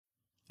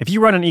If you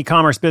run an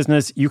e-commerce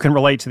business, you can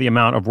relate to the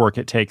amount of work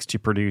it takes to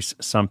produce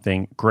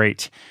something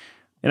great.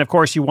 And of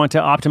course, you want to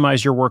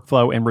optimize your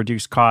workflow and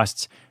reduce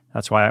costs.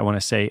 That's why I want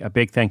to say a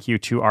big thank you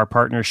to our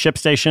partner,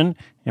 ShipStation,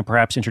 and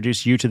perhaps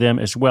introduce you to them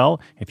as well.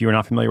 If you are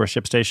not familiar with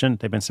ShipStation,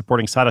 they've been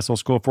supporting Side Hustle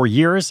School for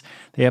years.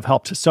 They have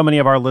helped so many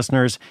of our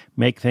listeners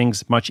make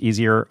things much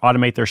easier,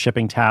 automate their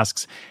shipping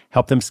tasks,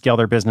 help them scale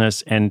their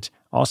business, and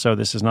also,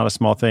 this is not a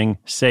small thing,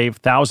 save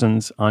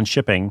thousands on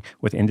shipping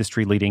with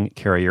industry-leading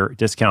carrier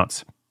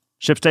discounts.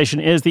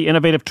 ShipStation is the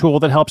innovative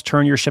tool that helps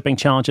turn your shipping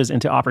challenges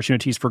into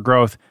opportunities for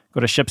growth. Go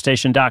to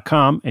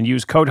ShipStation.com and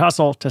use code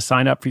HUSTLE to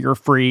sign up for your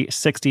free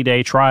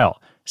 60-day trial.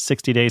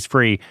 60 days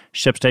free.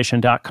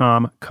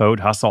 ShipStation.com, code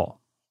HUSTLE.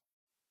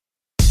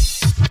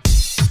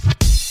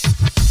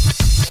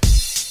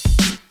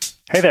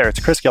 Hey there, it's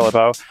Chris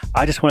Guillebeau.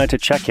 I just wanted to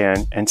check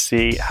in and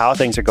see how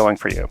things are going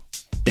for you.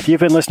 If you've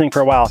been listening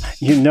for a while,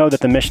 you know that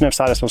the mission of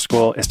Side Hustle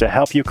School is to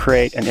help you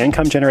create an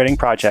income-generating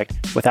project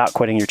without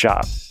quitting your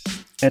job.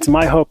 It's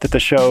my hope that the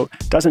show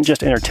doesn't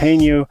just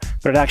entertain you,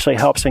 but it actually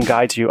helps and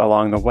guides you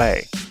along the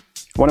way.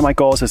 One of my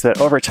goals is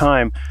that over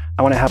time,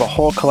 I want to have a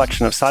whole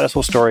collection of Side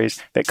Hustle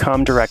stories that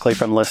come directly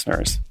from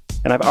listeners.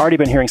 And I've already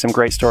been hearing some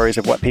great stories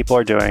of what people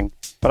are doing,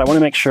 but I want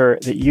to make sure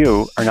that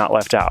you are not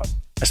left out,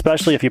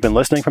 especially if you've been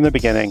listening from the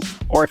beginning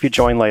or if you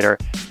joined later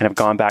and have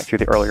gone back through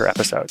the earlier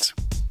episodes.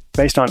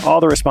 Based on all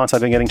the response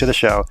I've been getting to the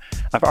show,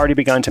 I've already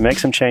begun to make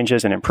some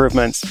changes and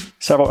improvements.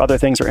 Several other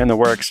things are in the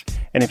works.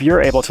 And if you're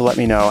able to let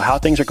me know how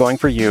things are going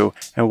for you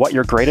and what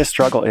your greatest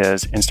struggle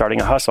is in starting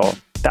a hustle,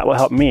 that will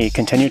help me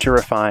continue to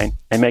refine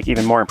and make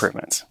even more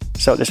improvements.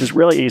 So this is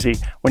really easy.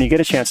 When you get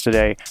a chance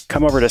today,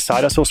 come over to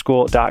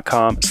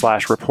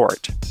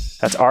sidehustleschool.com/report.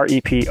 That's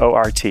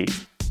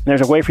REPORT. And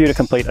there's a way for you to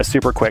complete a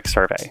super quick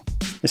survey.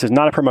 This is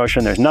not a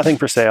promotion, there's nothing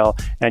for sale,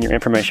 and your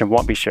information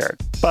won't be shared.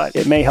 But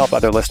it may help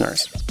other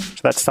listeners. So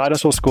that's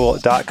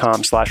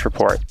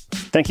sidehustleschool.com/report.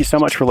 Thank you so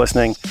much for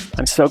listening.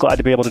 I'm so glad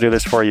to be able to do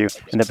this for you,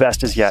 and the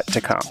best is yet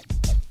to come.